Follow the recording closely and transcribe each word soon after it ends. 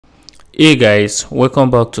Hey guys,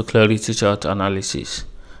 welcome back to Clarity Chart Analysis,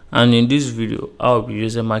 and in this video I'll be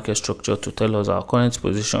using market structure to tell us our current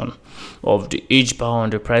position of the HBAR on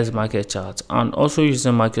the price market chart, and also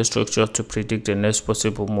using market structure to predict the next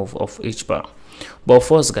possible move of HBAR. But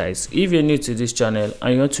first guys, if you're new to this channel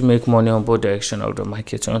and you want to make money on both direction of the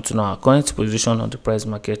market, you want to know our current position on the price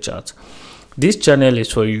market chart, this channel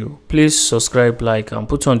is for you. Please subscribe, like, and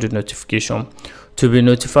put on the notification to be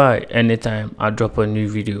notified anytime I drop a new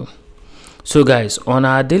video. So guys, on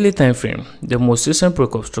our daily time frame, the most recent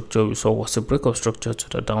break of structure we saw was a break of structure to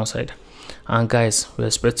the downside, and guys, we're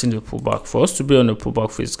expecting the pullback. For us to be on the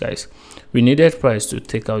pullback phase, guys, we needed price to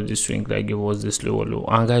take out this swing that gave us this lower low,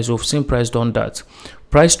 and guys, we've seen price done that.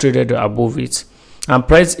 Price traded above it, and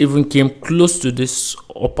price even came close to this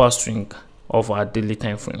upper swing of our daily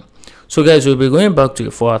time frame. So guys, we'll be going back to the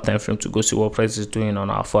 4-hour time frame to go see what price is doing on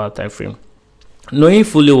our 4-hour time frame, knowing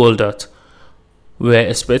fully well that we're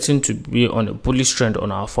expecting to be on a bullish trend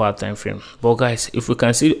on our 4-hour time frame. But guys, if we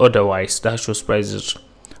can see otherwise, that shows price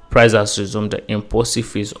has resumed the impulsive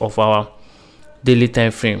phase of our daily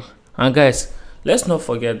time frame. And guys, let's not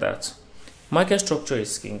forget that market structure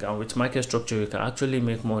is king, and with market structure you can actually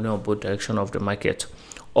make money on both direction of the market.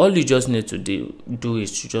 All you just need to do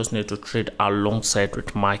is you just need to trade alongside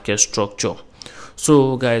with market structure.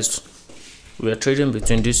 So guys, we are trading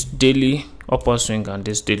between this daily upper swing and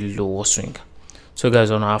this daily lower swing. So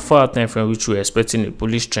guys, on our 4-hour time frame, which we are expecting a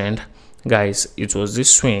bullish trend, guys, it was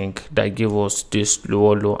this swing that gave us this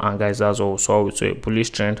lower low, and guys, that's what we saw. We saw a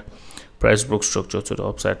bullish trend. Price broke structure to the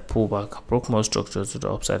upside, pullback, broke more structure to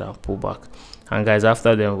the upside and pullback, and guys,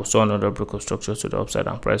 after then we saw another break of structure to the upside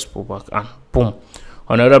and price pullback, and boom,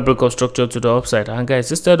 another break of structure to the upside. And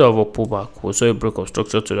guys, instead of a pullback, we saw a break of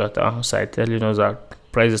structure to the downside, telling us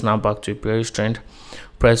that price is now back to a bearish trend.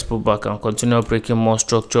 Price pullback and continue breaking more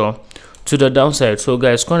structure to the downside. So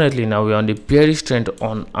guys, currently now we're on the bearish trend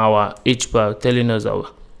on our HBAR, telling us that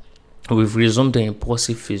we've resumed the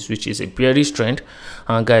impulsive phase, which is a bearish trend.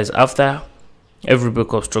 And guys, after every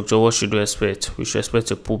break of structure, what should we expect? We should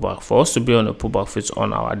expect a pullback. For us to be on a pullback phase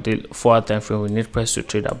on our 4-hour time frame, we need price to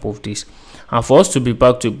trade above this, and for us to be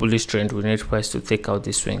back to a bullish trend, we need price to take out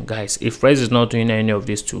this swing. Guys, if price is not doing any of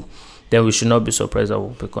these two, then we should not be surprised that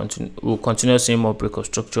we'll continue seeing more break of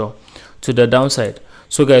structure to the downside.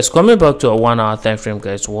 So guys, coming back to our 1-hour time frame,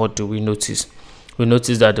 guys, what do we notice? We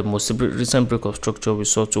notice that the most recent break of structure we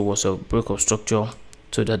saw was a break of structure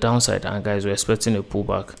to the downside, and guys, we're expecting a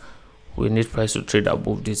pullback. We need price to trade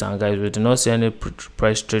above this, and guys, we do not see any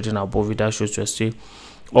price trading above it. That shows we're still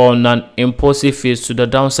on an impulsive phase to the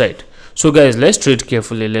downside. So guys, let's trade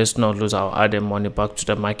carefully. Let's not lose our added money back to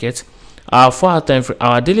the market. Our 4-hour time frame,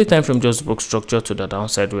 our daily time frame just broke structure to the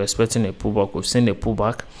downside. We're expecting a pullback. We've seen a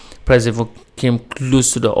pullback. Price even came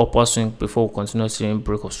close to the upper swing before we continue seeing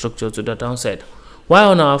break of structure to the downside.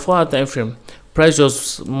 While on our 4-hour time frame, price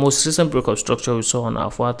just most recent break of structure we saw on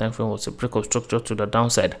our 4-hour time frame was a break of structure to the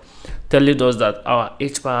downside, telling us that our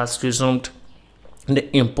HBAR has resumed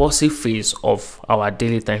the impulsive phase of our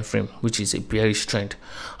daily time frame, which is a bearish trend.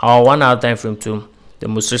 Our 1-hour time frame too, the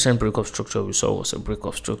most recent break of structure we saw was a break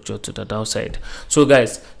of structure to the downside. So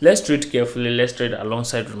guys, let's trade carefully. Let's trade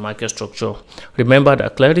alongside with market structure. Remember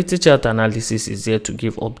that Clarity Chart Analysis is here to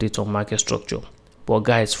give updates on market structure. But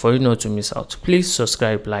guys, for you not to miss out, please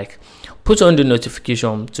subscribe, like, put on the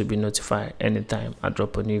notification to be notified anytime I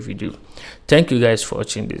drop a new video. Thank you guys for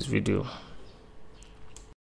watching this video.